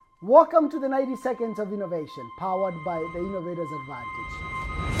Welcome to the 90 Seconds of Innovation, powered by the Innovator's Advantage.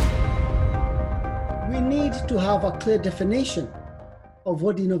 We need to have a clear definition of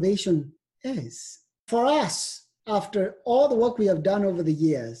what innovation is. For us, after all the work we have done over the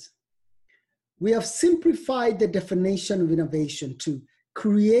years, we have simplified the definition of innovation to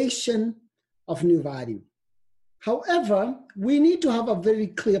creation of new value. However, we need to have a very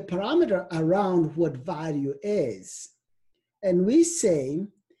clear parameter around what value is. And we say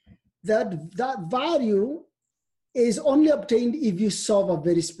that value is only obtained if you solve a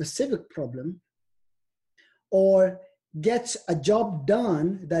very specific problem or get a job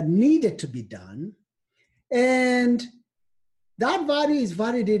done that needed to be done. And that value is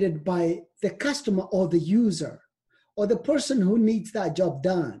validated by the customer or the user or the person who needs that job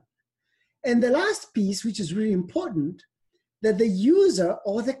done. And the last piece, which is really important, that the user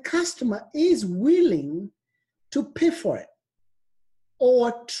or the customer is willing to pay for it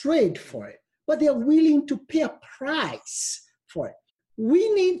or trade for it, but they're willing to pay a price for it.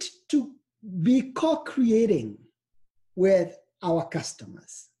 We need to be co-creating with our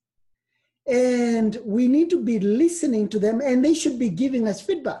customers. And we need to be listening to them, and they should be giving us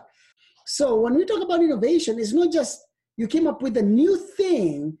feedback. So when we talk about innovation, it's not just you came up with a new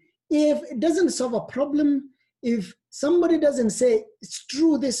thing. If it doesn't solve a problem, if somebody doesn't say, it's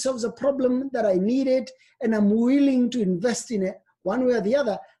true, this solves a problem that I needed, and I'm willing to invest in it one way or the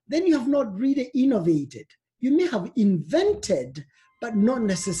other, then you have not really innovated. You may have invented, but not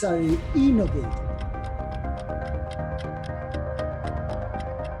necessarily innovated.